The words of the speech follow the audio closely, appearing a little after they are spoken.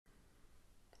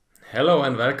Hello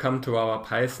and welcome to our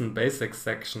Python basics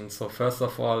section. So first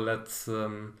of all, let's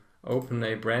open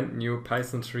a brand new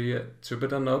Python 3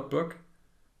 Jupyter notebook.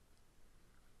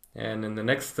 And in the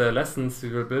next lessons, we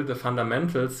will build the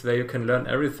fundamentals where you can learn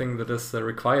everything that is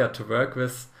required to work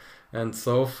with and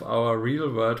solve our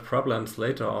real-world problems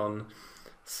later on.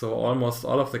 So almost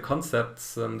all of the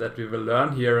concepts that we will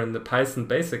learn here in the Python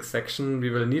basics section, we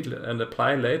will need and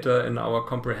apply later in our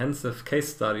comprehensive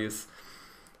case studies.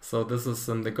 So this is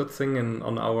the good thing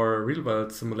on our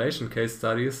real-world simulation case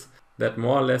studies, that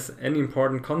more or less any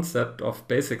important concept of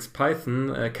basics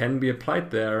Python can be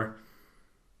applied there.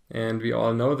 And we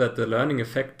all know that the learning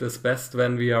effect is best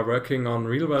when we are working on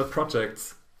real-world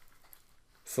projects.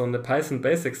 So in the Python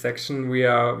basics section, we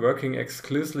are working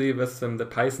exclusively with the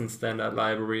Python standard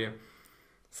library.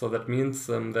 So that means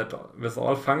that with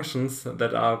all functions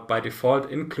that are by default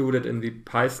included in the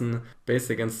Python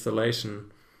basic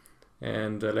installation.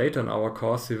 And later in our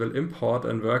course we will import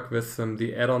and work with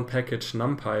the add-on package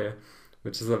NumPy,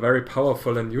 which is a very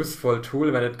powerful and useful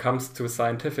tool when it comes to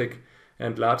scientific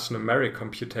and large numeric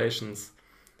computations.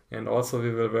 And also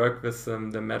we will work with the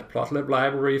Matplotlib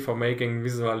library for making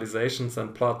visualizations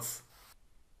and plots.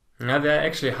 Now, there are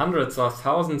actually hundreds or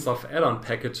thousands of add-on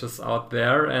packages out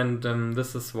there, and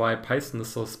this is why Python is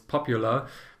so popular,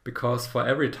 because for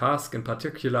every task, in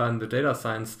particular in the data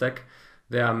science stack,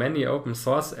 there are many open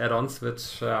source add-ons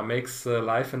which makes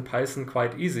life in Python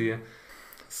quite easy.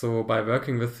 So by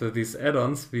working with these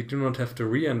add-ons, we do not have to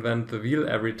reinvent the wheel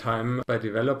every time by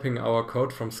developing our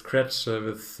code from scratch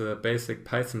with basic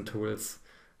Python tools.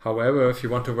 However, if you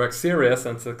want to work serious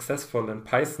and successful in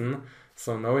Python,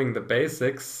 so knowing the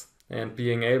basics and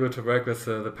being able to work with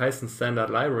the Python standard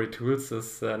library tools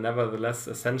is nevertheless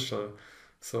essential.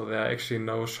 So there are actually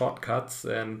no shortcuts,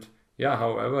 and yeah,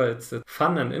 however, it's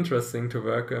fun and interesting to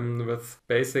work with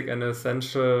basic and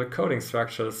essential coding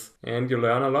structures. And you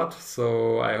learn a lot,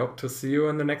 so I hope to see you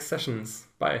in the next sessions.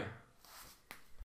 Bye.